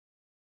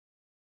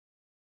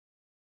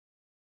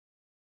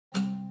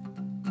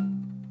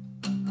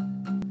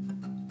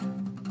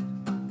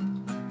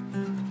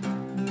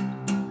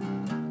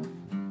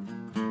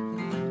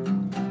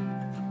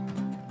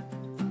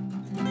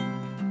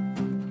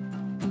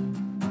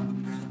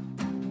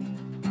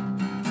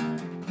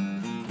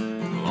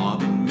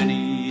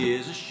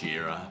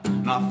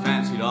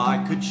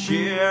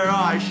cheer.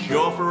 I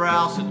sure for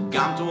Rouse at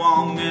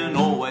Guntuong and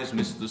always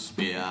missed the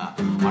spear.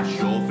 I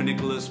sure for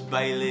Nicholas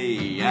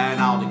Bailey, and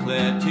I'll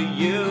declare to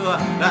you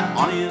that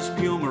on his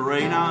pure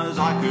merinos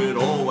I could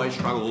always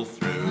struggle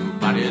through.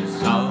 But it's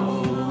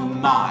oh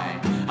my,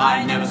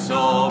 I never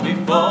saw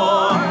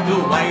before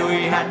the way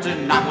we had to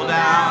knuckle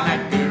down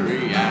at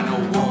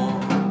Goorianawa.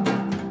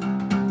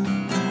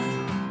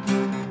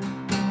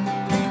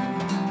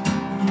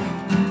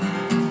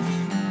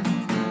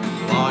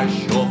 I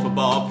sure for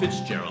Bob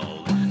Fitzgerald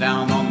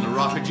down on the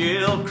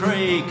Rockagill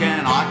Creek,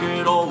 and I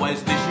could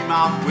always dish him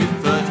up with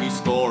 30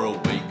 score a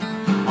week.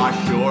 I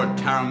sure at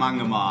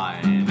Tarramunga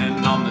Mine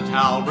and on the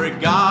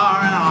Talbrig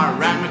Gar, and I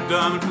ran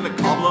McDermott for the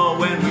cobbler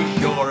when we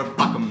shore at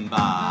Buckham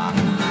Bar.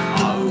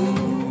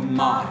 Oh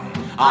my,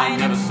 I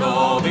never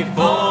saw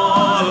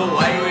before the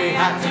way we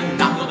had to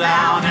knuckle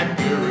down at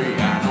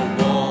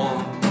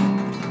Goorianawa.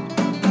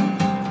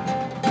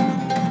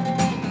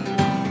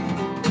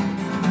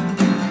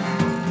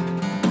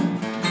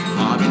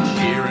 I've been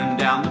shearing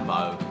down the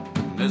boat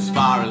as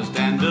far as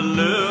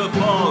Dandaloo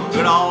for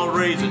good old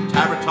reeds at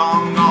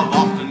Taratong. I've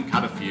often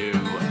cut a few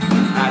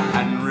at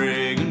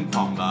Haddenrig and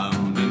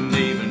Pombone and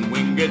even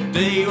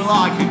Wingadee. Well,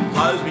 I could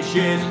close my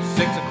shears at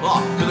 6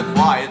 o'clock to the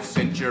quiet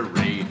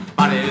century.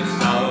 But it's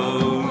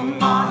oh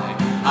my,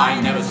 I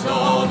never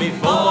saw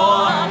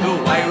before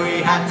the way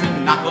we had to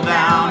knuckle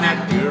down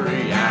at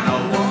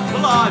Goorianawa.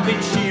 Well, I've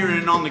been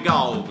shearing on the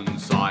Golden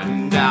Side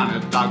and down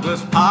at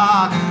Douglas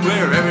Park,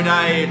 where every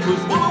day it was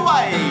wool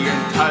away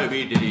and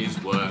Toby did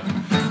his work.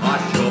 I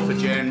sure for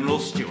General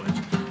Stewart,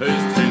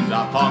 whose tomb's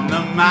up on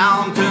the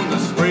mountain. The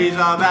sprees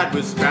I've had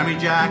with Scrammy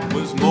Jack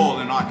was more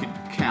than I could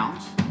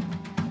count,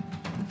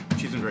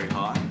 which isn't very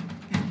high.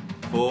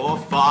 4 or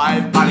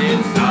 5, but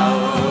it's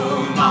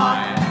oh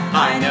my,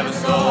 I never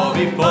saw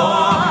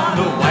before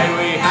the way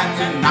we had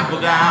to knuckle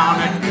down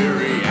at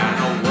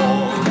Goorianawa.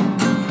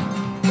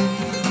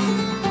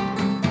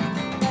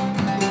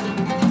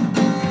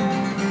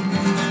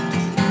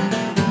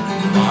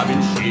 I've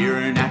been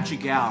shearing at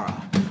Chigowra,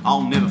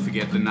 I'll never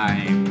forget the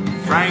name.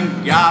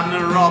 Frank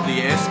Gardner of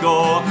the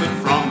escort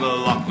that from the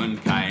Lachlan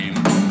came.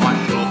 I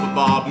sure for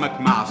Bob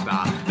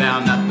McMaster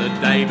down at the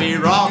Davy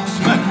Rocks,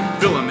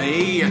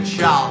 McPhillamy at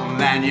Charlton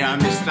Lanier,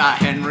 Mr.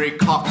 Henry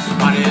Cox.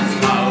 But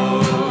it's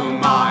oh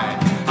my,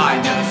 I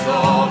never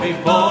saw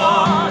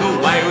before the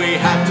way we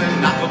had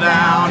to knuckle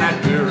down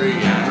at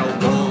Goorianawa.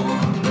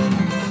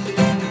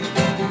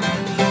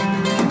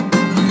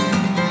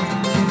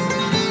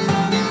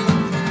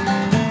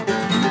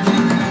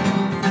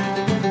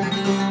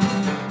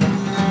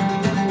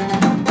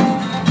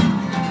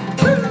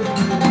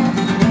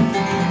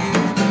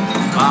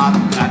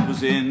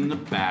 In the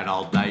bad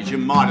old days, you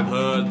might have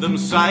heard them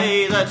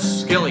say that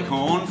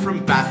Skellycorn from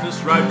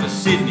Bathurst rode to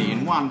Sydney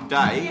in one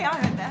day. Yeah, I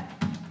heard that.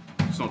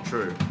 It's not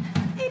true.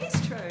 It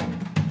is true.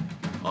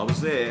 I was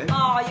there.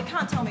 Oh, you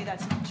can't tell me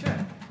that's not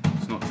true.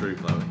 It's not true,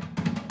 Chloe.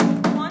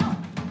 Why not?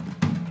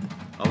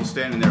 I was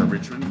standing there at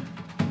Richmond.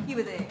 You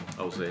were there.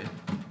 I was there.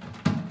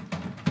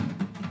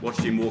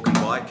 Watched him walking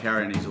by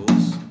carrying his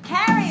horse.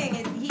 Carrying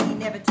it? He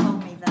never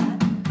told me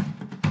that.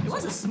 It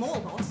was a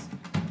small horse.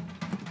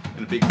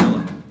 And a big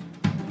fella.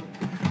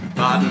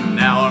 But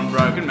now I'm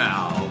broken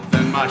mouthed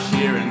and my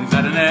shearing's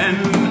at an end,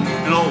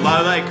 and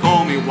although they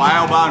call me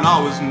whalebone,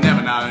 I was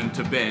never known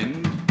to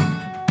bend.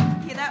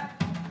 Hear that?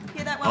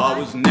 Hear that, Whalebone? I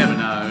was never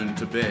known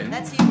to bend.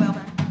 That's you,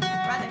 Whalebone.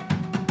 Right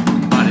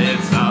there. But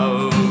it's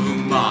oh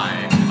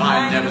my,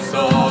 I never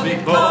saw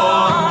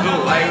before the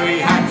way we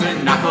had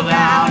to knuckle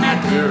down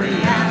at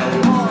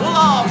Goorianawa. Well,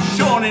 I've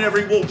shorn in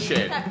every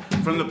woolshed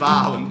from the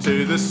Barwon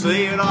to the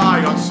sea, and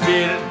I got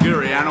speared at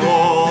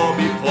Goorianawa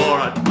before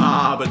I'd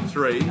barboured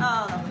 3.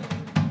 Oh, lovely.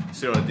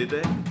 See what I did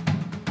there?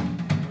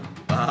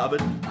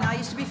 Barboured. No, I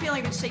used to be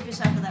feeling a bit sheepish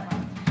after that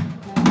one.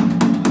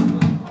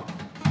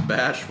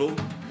 Bashful.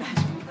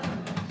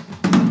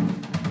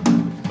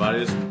 But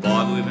it's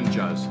by the living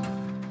Joseph,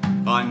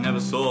 I never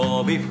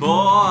saw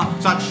before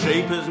such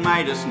sheep as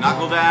made us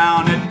knuckle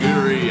down at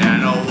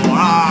Goorianawa.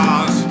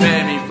 Oh,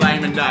 spare me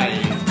flaming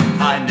days,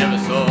 I never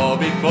saw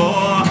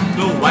before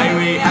the way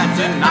we had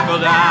to knuckle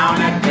down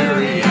at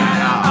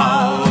Goorianawa.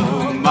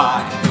 Oh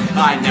my,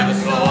 I never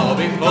saw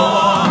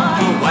before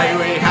the way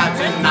we had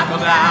to knuckle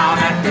down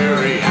at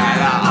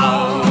Goorianawa.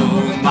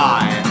 Oh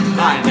my,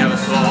 I never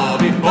saw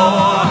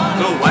before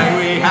the way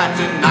we had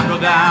to knuckle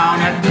down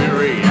at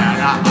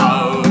Goorianawa.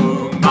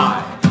 Oh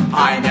my,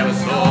 I never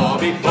saw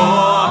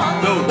before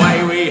the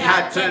way we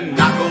had to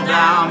knuckle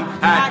down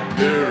at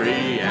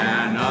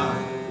Goorianawa.